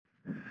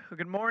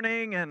Good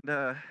morning, and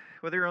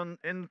whether you're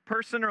in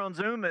person or on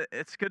Zoom,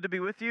 it's good to be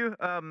with you.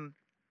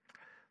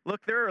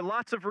 Look, there are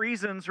lots of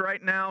reasons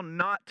right now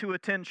not to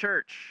attend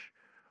church,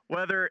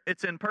 whether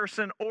it's in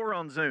person or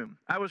on Zoom.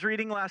 I was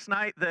reading last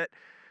night that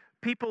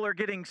people are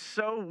getting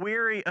so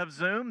weary of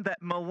Zoom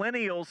that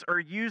millennials are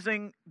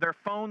using their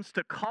phones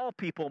to call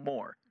people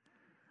more,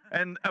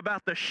 and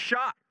about the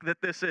shock that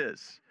this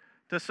is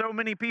to so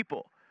many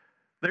people.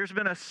 There's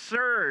been a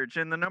surge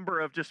in the number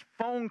of just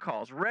phone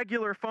calls,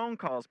 regular phone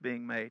calls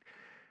being made.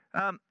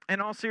 In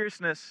all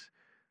seriousness,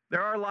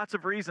 there are lots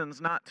of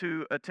reasons not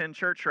to attend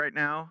church right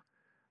now.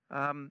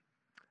 Um,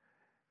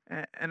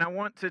 and I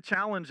want to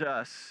challenge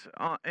us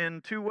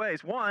in two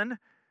ways. One,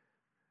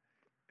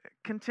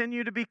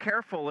 continue to be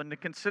careful and to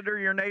consider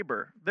your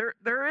neighbor.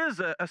 There is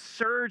a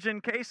surge in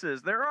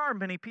cases. There are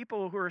many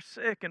people who are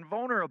sick and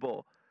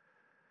vulnerable.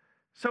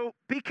 So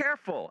be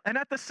careful. And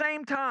at the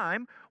same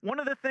time, one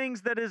of the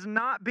things that is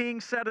not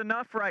being said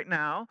enough right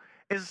now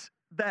is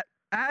that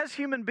as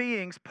human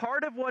beings,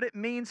 part of what it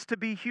means to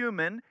be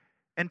human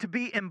and to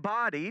be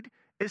embodied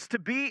is to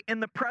be in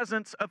the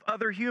presence of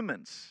other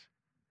humans.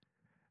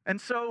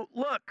 And so,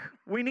 look,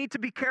 we need to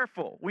be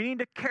careful. We need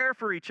to care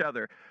for each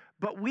other.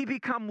 But we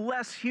become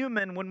less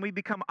human when we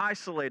become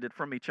isolated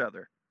from each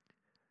other.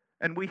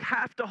 And we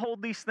have to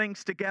hold these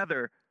things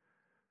together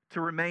to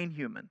remain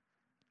human.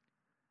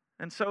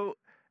 And so,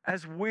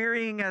 as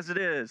wearying as it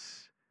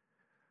is,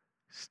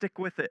 stick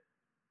with it.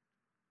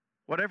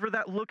 Whatever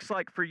that looks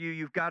like for you,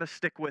 you've got to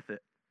stick with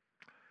it.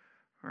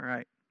 All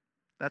right,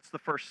 that's the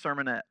first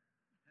sermonette.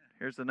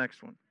 Here's the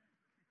next one.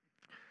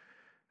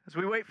 As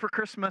we wait for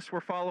Christmas,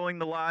 we're following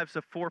the lives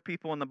of four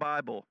people in the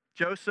Bible: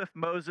 Joseph,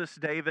 Moses,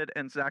 David,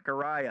 and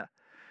Zechariah.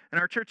 And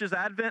our church's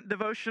Advent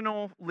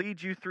devotional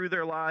leads you through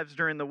their lives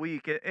during the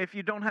week. If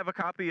you don't have a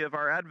copy of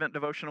our Advent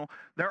devotional,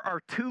 there are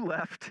two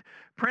left,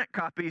 print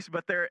copies,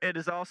 but it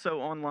is also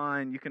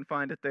online. You can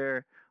find it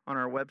there on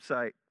our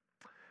website.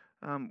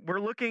 We're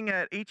looking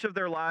at each of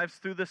their lives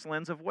through this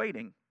lens of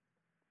waiting.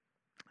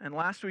 And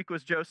last week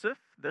was Joseph.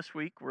 This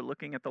week, we're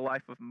looking at the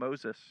life of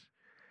Moses.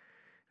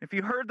 If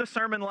you heard the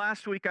sermon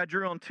last week, I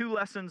drew on two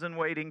lessons in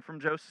waiting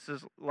from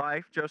Joseph's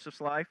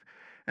life.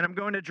 And I'm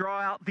going to draw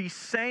out the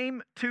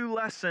same two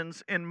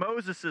lessons in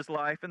Moses'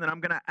 life, and then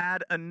I'm going to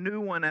add a new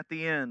one at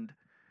the end.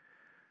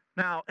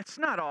 Now, it's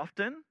not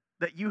often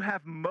that you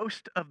have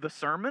most of the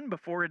sermon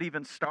before it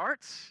even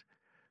starts.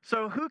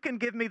 So who can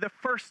give me the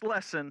first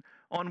lesson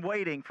on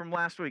waiting from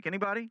last week?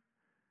 Anybody?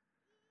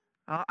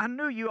 I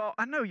know you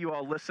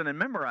all listen and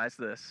memorize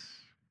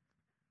this.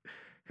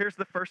 Here's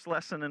the first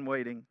lesson in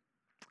waiting.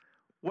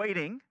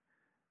 Waiting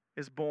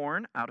is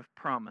born out of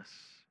promise.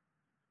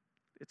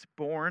 It's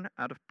born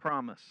out of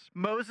promise.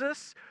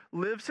 Moses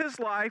lives his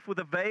life with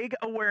a vague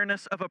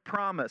awareness of a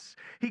promise.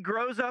 He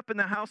grows up in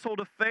the household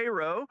of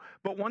Pharaoh,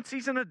 but once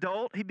he's an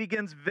adult, he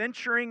begins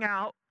venturing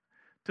out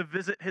to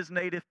visit his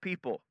native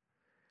people.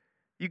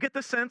 You get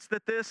the sense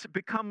that this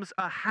becomes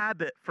a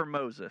habit for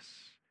Moses.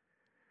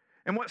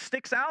 And what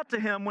sticks out to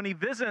him when he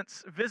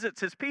visits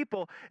his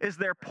people is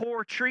their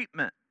poor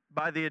treatment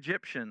by the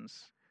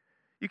Egyptians.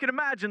 You can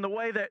imagine the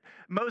way that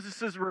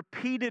Moses'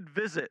 repeated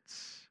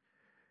visits,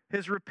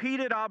 his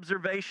repeated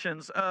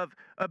observations of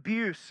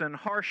abuse and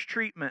harsh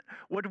treatment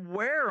would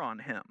wear on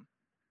him.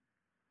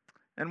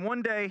 And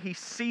one day he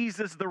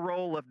seizes the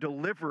role of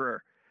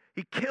deliverer.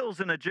 He kills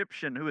an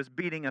Egyptian who is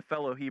beating a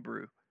fellow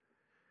Hebrew.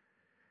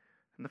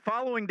 And the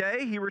following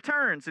day he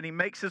returns and he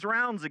makes his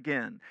rounds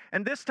again.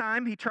 And this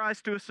time he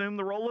tries to assume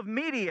the role of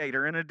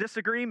mediator in a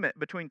disagreement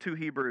between two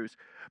Hebrews.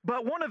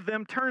 But one of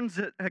them turns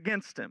it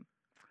against him.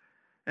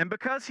 And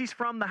because he's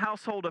from the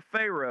household of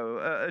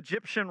Pharaoh,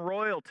 Egyptian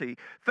royalty,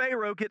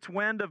 Pharaoh gets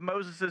wind of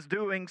Moses'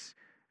 doings,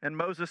 and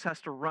Moses has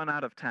to run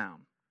out of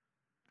town.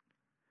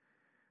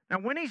 Now,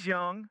 when he's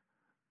young,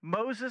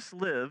 Moses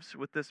lives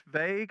with this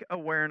vague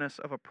awareness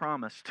of a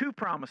promise. Two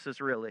promises,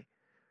 really.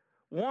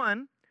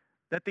 One,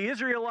 that the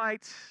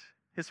Israelites,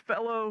 his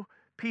fellow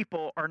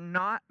people, are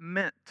not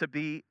meant to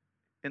be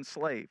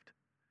enslaved.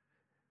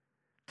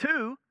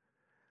 Two,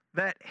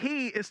 that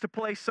he is to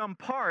play some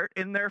part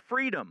in their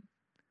freedom.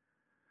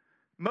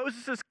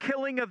 Moses'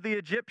 killing of the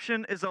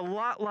Egyptian is a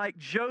lot like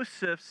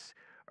Joseph's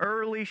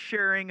early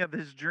sharing of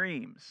his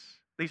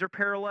dreams. These are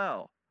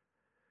parallel.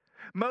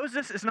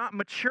 Moses is not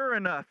mature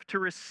enough to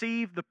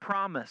receive the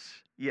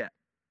promise yet.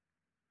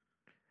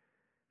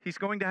 He's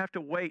going to have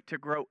to wait to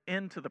grow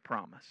into the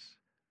promise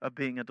of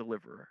being a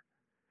deliverer.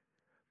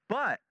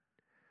 But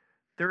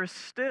there is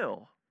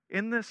still,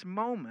 in this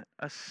moment,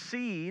 a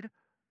seed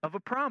of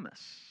a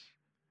promise.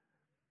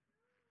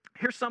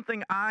 Here's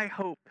something I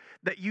hope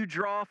that you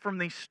draw from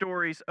these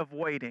stories of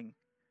waiting.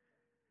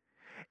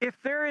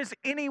 If there is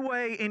any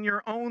way in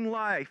your own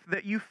life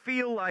that you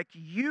feel like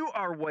you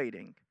are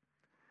waiting,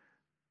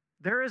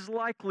 there is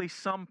likely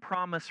some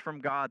promise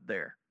from God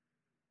there.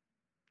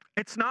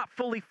 It's not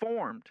fully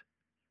formed.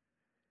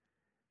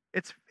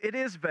 It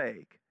is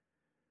vague.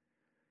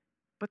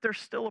 But there's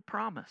still a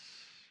promise.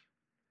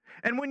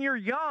 And when you're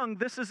young,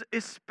 this is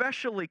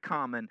especially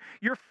common.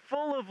 You're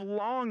full of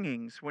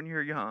longings when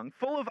you're young,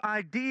 full of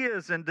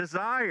ideas and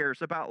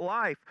desires about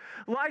life.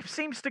 Life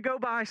seems to go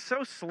by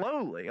so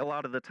slowly a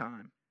lot of the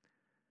time.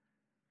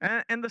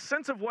 And the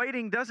sense of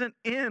waiting doesn't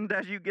end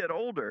as you get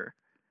older.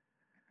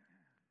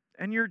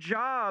 And your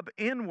job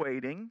in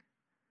waiting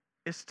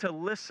is to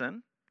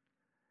listen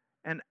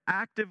and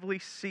actively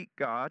seek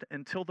God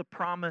until the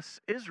promise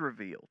is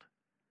revealed,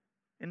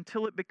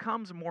 until it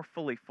becomes more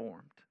fully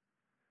formed.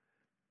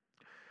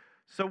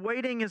 So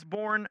waiting is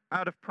born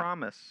out of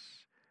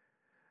promise.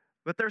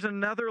 But there's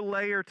another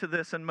layer to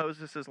this in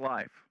Moses'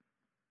 life.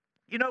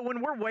 You know,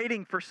 when we're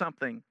waiting for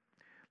something,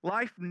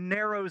 life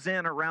narrows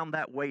in around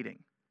that waiting.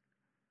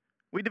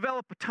 We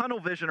develop a tunnel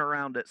vision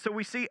around it, so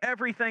we see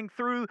everything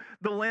through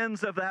the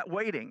lens of that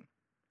waiting.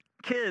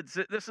 Kids,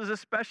 this is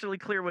especially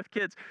clear with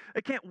kids.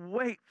 They can't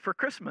wait for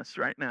Christmas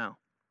right now,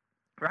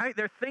 right?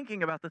 They're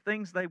thinking about the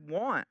things they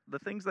want, the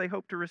things they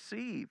hope to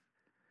receive.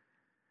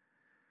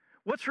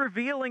 What's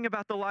revealing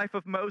about the life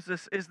of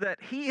Moses is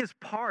that he is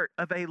part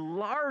of a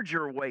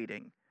larger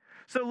waiting.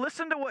 So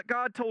listen to what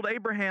God told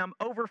Abraham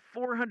over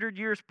 400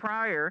 years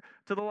prior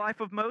to the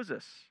life of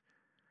Moses.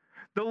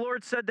 The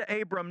Lord said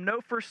to Abram,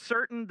 "Know for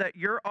certain that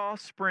your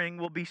offspring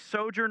will be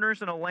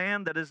sojourners in a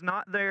land that is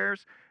not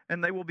theirs,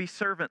 and they will be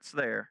servants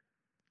there,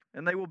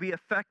 and they will be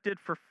affected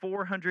for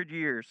 400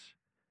 years.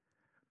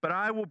 But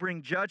I will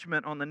bring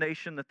judgment on the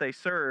nation that they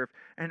serve,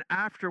 and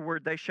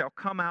afterward they shall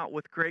come out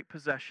with great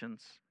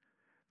possessions.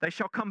 They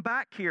shall come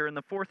back here in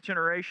the 4th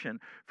generation,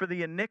 for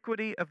the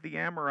iniquity of the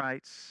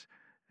Amorites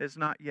is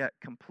not yet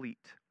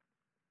complete."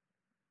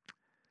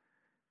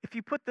 If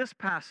you put this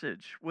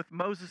passage with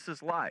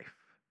Moses' life,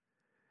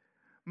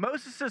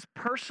 Moses'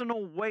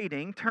 personal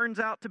waiting turns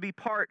out to be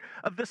part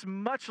of this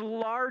much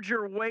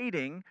larger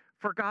waiting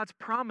for God's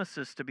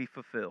promises to be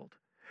fulfilled.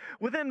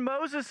 Within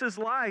Moses'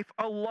 life,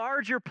 a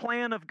larger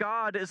plan of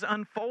God is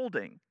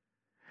unfolding.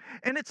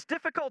 And it's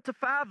difficult to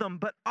fathom,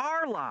 but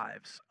our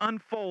lives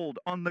unfold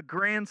on the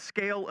grand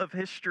scale of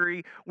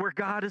history where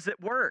God is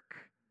at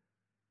work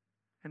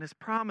and His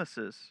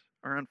promises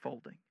are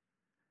unfolding.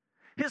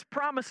 His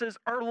promises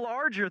are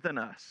larger than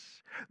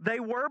us. They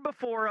were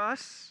before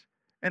us,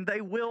 and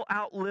they will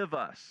outlive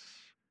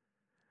us.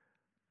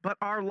 But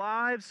our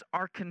lives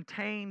are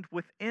contained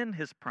within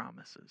His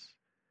promises.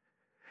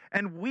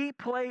 And we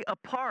play a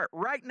part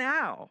right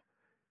now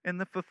in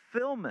the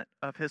fulfillment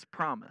of His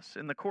promise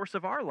in the course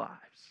of our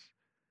lives.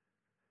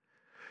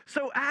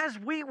 So as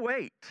we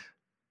wait,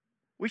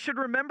 we should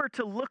remember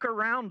to look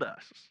around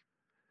us,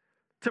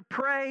 to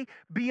pray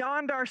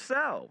beyond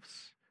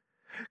ourselves.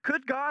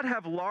 Could God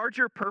have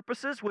larger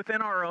purposes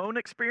within our own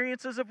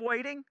experiences of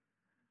waiting?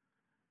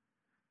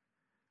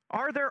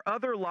 Are there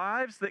other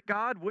lives that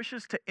God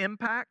wishes to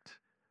impact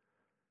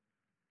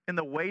in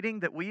the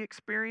waiting that we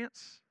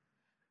experience?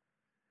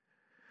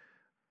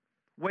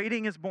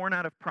 Waiting is born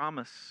out of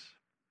promise,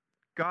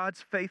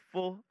 God's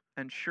faithful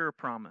and sure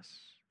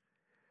promise.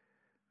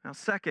 Now,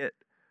 second,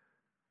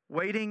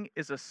 waiting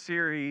is a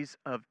series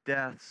of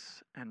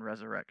deaths and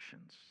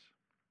resurrections.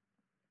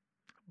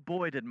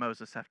 Boy, did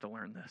Moses have to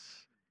learn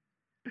this.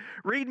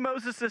 Read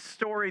Moses'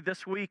 story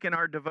this week in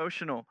our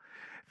devotional.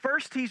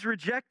 First, he's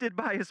rejected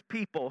by his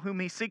people, whom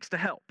he seeks to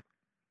help.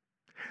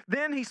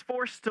 Then he's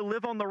forced to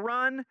live on the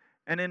run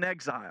and in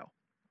exile.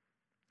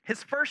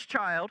 His first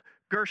child,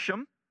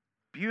 Gershom,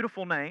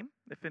 beautiful name,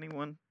 if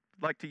anyone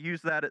would like to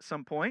use that at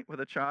some point with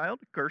a child,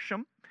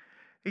 Gershom.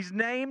 He's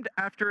named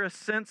after a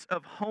sense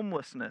of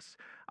homelessness.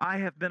 I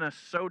have been a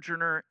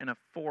sojourner in a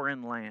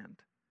foreign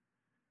land.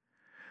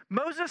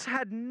 Moses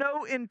had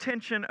no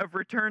intention of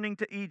returning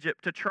to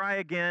Egypt to try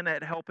again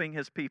at helping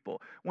his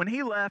people. When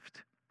he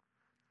left,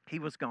 he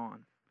was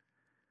gone.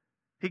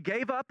 He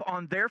gave up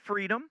on their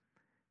freedom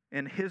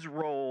and his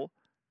role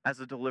as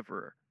a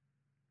deliverer.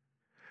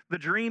 The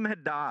dream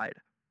had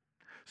died.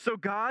 So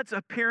God's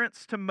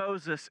appearance to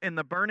Moses in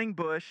the burning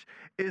bush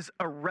is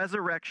a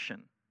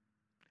resurrection.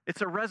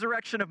 It's a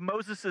resurrection of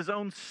Moses'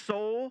 own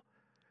soul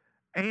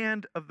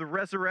and of the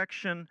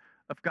resurrection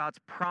of God's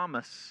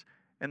promise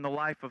in the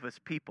life of His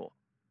people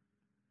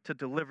to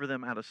deliver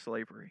them out of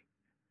slavery.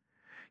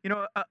 You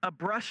know, a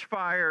brush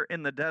fire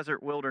in the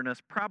desert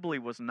wilderness probably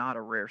was not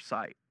a rare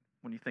sight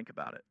when you think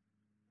about it.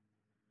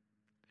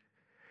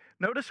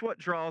 Notice what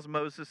draws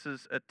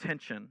Moses'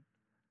 attention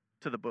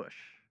to the bush.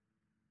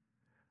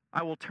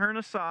 I will turn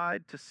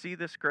aside to see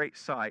this great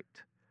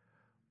sight,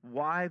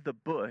 why the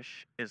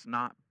bush is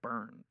not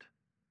burned.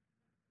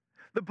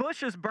 The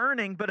bush is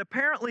burning, but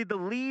apparently the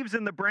leaves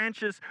and the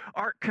branches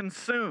aren't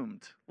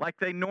consumed like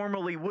they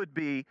normally would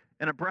be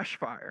in a brush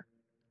fire.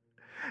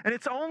 And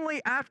it's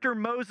only after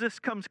Moses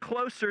comes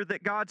closer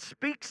that God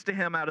speaks to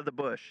him out of the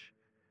bush.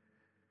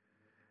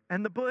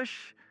 And the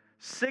bush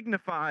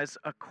signifies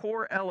a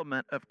core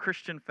element of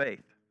Christian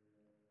faith.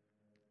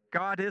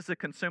 God is a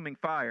consuming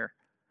fire,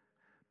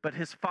 but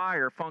His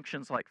fire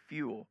functions like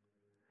fuel.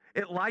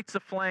 It lights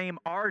aflame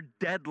our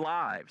dead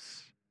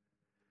lives.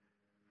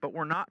 But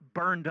we're not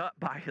burned up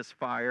by His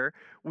fire.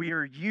 We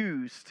are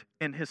used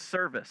in His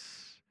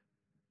service.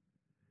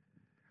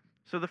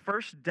 So the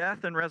first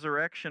death and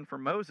resurrection for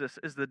Moses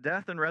is the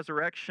death and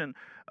resurrection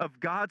of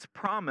God's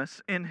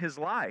promise in his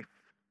life.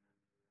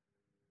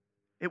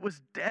 It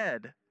was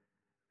dead,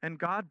 and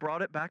God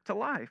brought it back to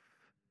life.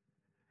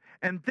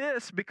 And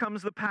this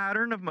becomes the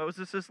pattern of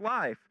Moses'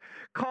 life.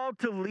 Called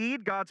to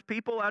lead God's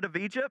people out of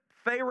Egypt,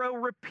 Pharaoh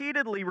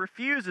repeatedly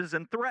refuses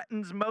and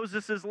threatens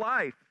Moses'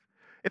 life.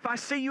 If I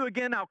see you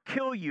again, I'll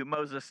kill you,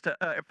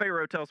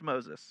 Pharaoh tells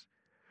Moses.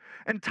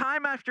 And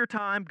time after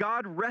time,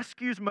 God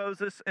rescues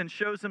Moses and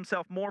shows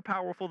himself more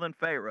powerful than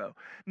Pharaoh.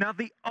 Now,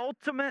 the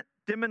ultimate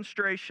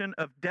demonstration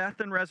of death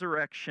and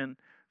resurrection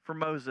for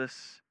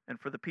Moses and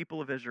for the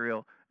people of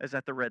Israel is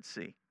at the Red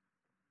Sea.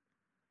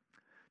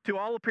 To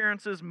all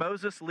appearances,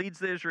 Moses leads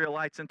the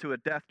Israelites into a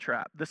death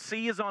trap. The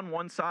sea is on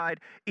one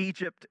side,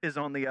 Egypt is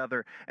on the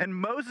other. And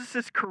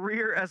Moses'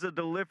 career as a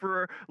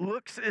deliverer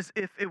looks as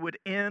if it would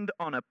end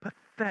on a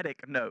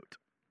pathetic note.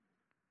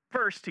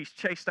 First, he's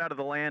chased out of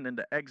the land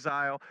into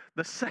exile.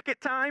 The second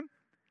time,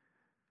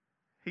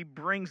 he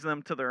brings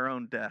them to their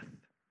own death.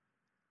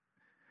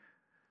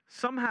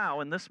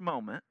 Somehow, in this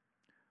moment,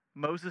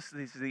 Moses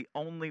is the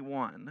only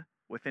one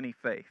with any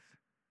faith.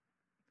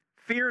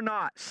 Fear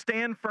not,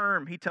 stand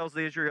firm, he tells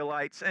the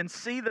Israelites, and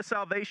see the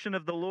salvation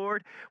of the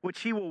Lord,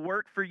 which he will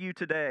work for you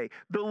today.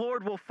 The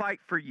Lord will fight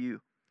for you.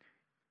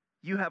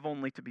 You have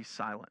only to be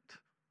silent.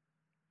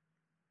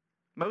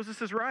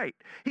 Moses is right.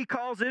 He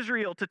calls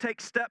Israel to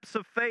take steps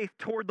of faith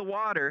toward the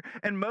water,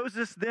 and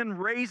Moses then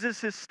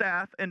raises his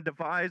staff and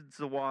divides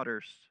the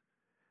waters.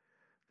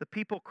 The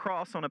people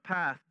cross on a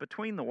path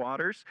between the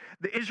waters.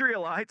 The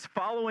Israelites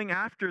following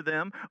after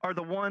them are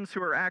the ones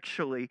who are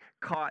actually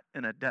caught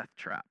in a death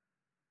trap.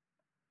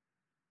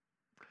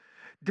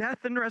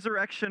 Death and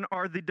resurrection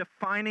are the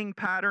defining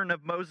pattern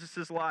of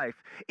Moses'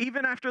 life.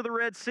 Even after the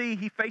Red Sea,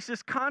 he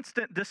faces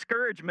constant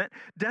discouragement,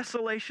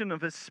 desolation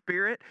of his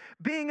spirit.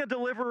 Being a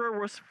deliverer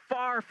was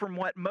far from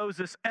what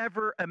Moses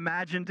ever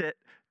imagined it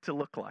to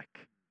look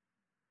like.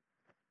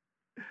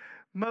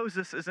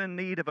 Moses is in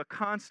need of a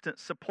constant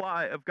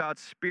supply of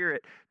God's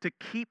Spirit to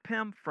keep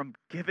him from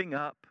giving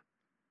up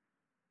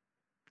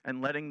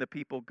and letting the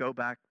people go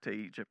back to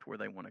Egypt where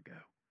they want to go.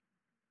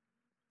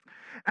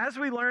 As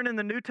we learn in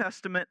the New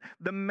Testament,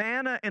 the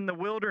manna in the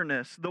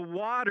wilderness, the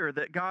water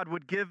that God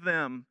would give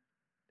them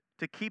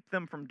to keep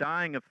them from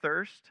dying of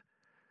thirst,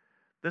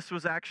 this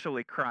was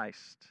actually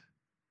Christ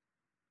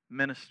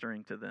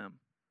ministering to them,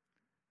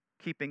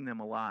 keeping them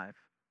alive.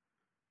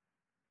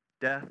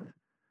 Death,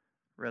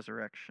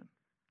 resurrection.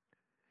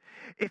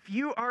 If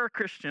you are a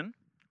Christian,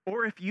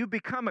 or if you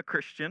become a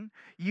Christian,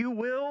 you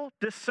will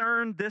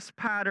discern this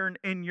pattern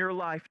in your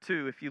life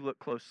too if you look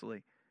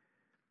closely.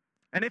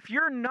 And if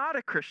you're not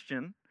a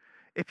Christian,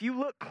 if you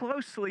look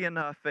closely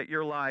enough at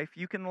your life,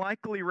 you can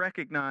likely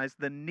recognize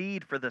the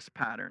need for this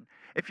pattern.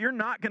 If you're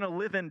not going to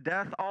live in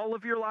death all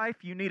of your life,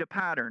 you need a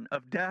pattern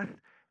of death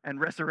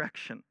and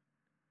resurrection.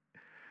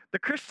 The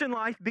Christian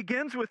life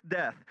begins with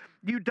death.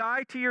 You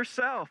die to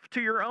yourself, to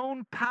your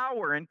own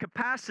power and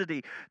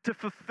capacity to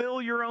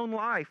fulfill your own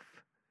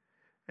life.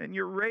 And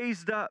you're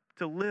raised up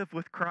to live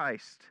with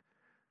Christ,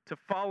 to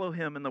follow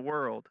him in the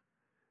world.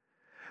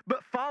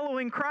 But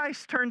following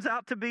Christ turns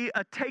out to be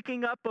a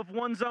taking up of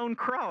one's own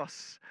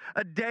cross,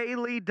 a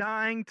daily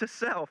dying to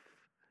self.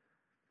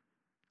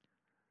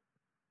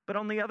 But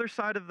on the other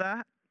side of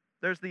that,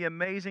 there's the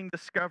amazing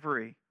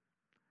discovery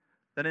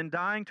that in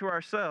dying to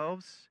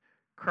ourselves,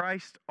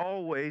 Christ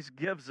always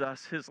gives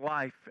us his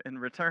life in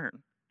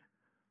return.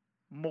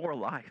 More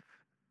life.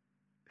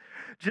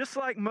 Just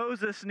like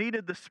Moses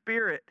needed the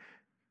Spirit,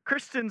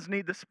 Christians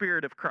need the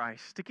Spirit of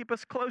Christ to keep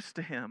us close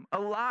to him,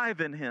 alive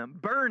in him,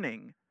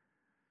 burning.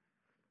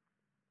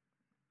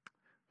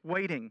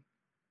 Waiting.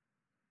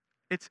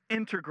 It's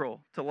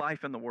integral to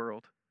life in the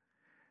world.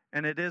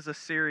 And it is a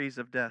series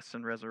of deaths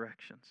and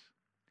resurrections.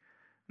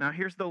 Now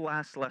here's the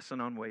last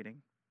lesson on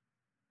waiting.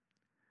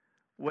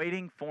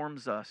 Waiting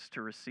forms us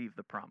to receive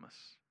the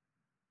promise.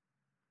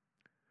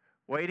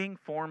 Waiting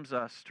forms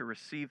us to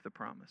receive the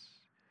promise.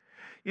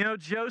 You know,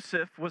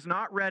 Joseph was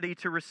not ready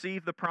to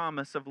receive the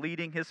promise of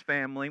leading his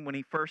family when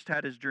he first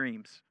had his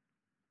dreams.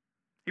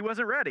 He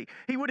wasn't ready.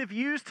 He would have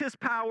used his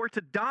power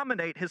to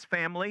dominate his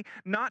family,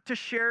 not to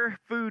share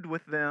food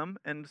with them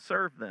and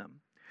serve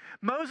them.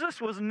 Moses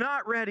was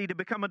not ready to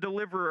become a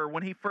deliverer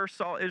when he first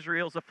saw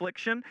Israel's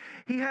affliction.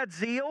 He had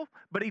zeal,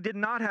 but he did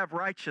not have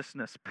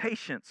righteousness,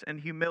 patience, and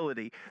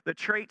humility, the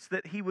traits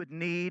that he would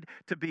need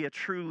to be a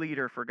true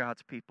leader for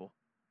God's people.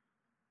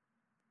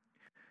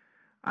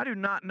 I do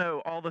not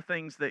know all the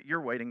things that you're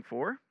waiting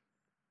for.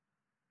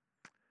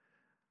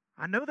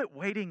 I know that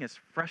waiting is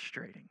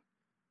frustrating.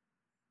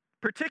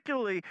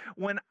 Particularly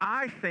when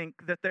I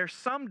think that there's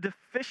some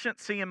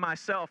deficiency in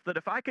myself that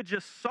if I could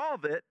just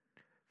solve it,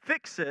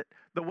 fix it,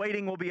 the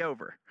waiting will be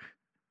over.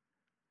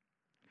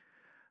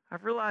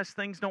 I've realized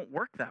things don't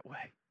work that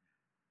way.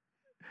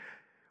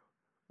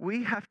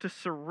 We have to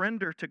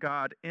surrender to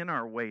God in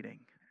our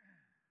waiting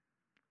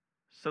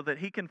so that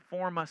he can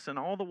form us in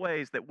all the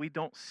ways that we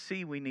don't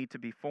see we need to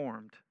be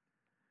formed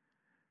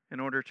in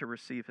order to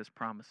receive his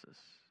promises.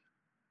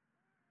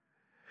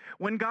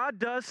 When God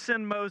does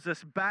send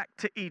Moses back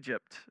to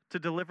Egypt to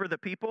deliver the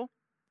people,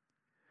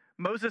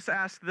 Moses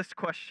asked this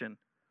question: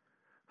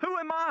 who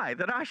am I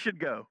that I should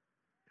go?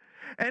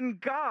 And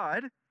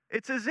God,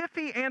 it's as if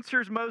he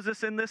answers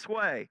Moses in this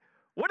way: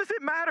 what does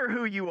it matter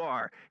who you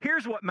are?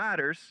 Here's what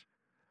matters: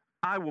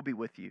 I will be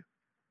with you.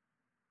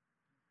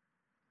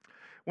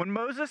 When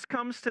Moses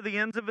comes to the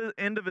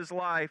end of his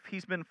life,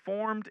 he's been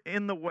formed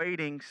in the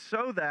waiting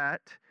so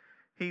that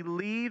he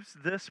leaves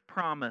this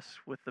promise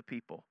with the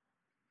people.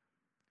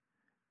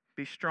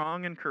 Be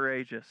strong and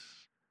courageous.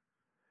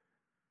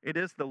 It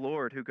is the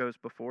Lord who goes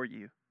before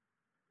you.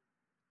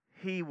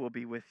 He will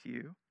be with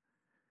you.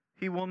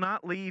 He will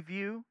not leave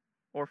you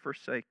or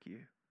forsake you.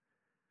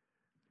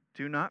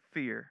 Do not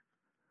fear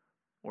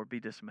or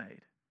be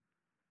dismayed.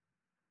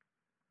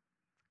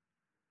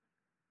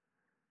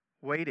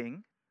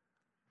 Waiting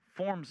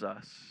forms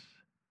us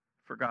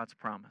for God's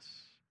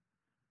promise.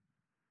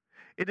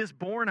 It is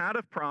born out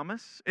of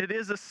promise. It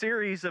is a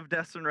series of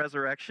deaths and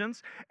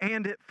resurrections,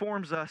 and it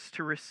forms us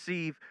to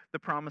receive the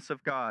promise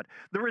of God.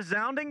 The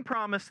resounding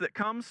promise that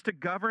comes to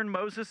govern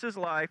Moses'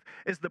 life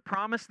is the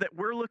promise that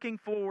we're looking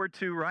forward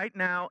to right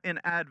now in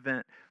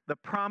Advent, the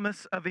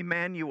promise of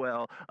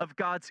Emmanuel, of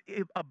God's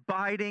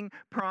abiding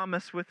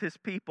promise with his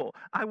people.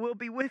 I will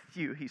be with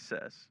you, he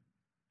says.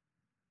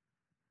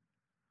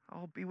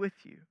 I'll be with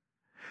you.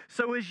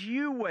 So as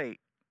you wait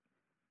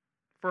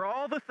for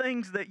all the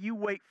things that you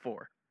wait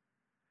for,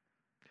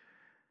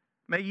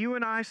 may you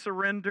and I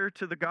surrender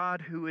to the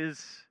God who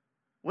is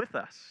with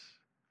us,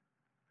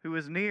 who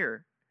is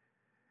near.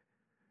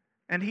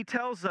 And he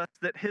tells us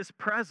that his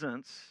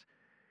presence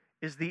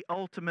is the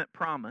ultimate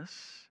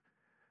promise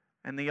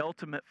and the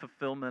ultimate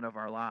fulfillment of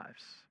our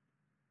lives.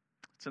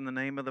 It's in the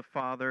name of the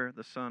Father,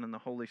 the Son, and the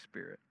Holy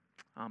Spirit.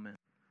 Amen.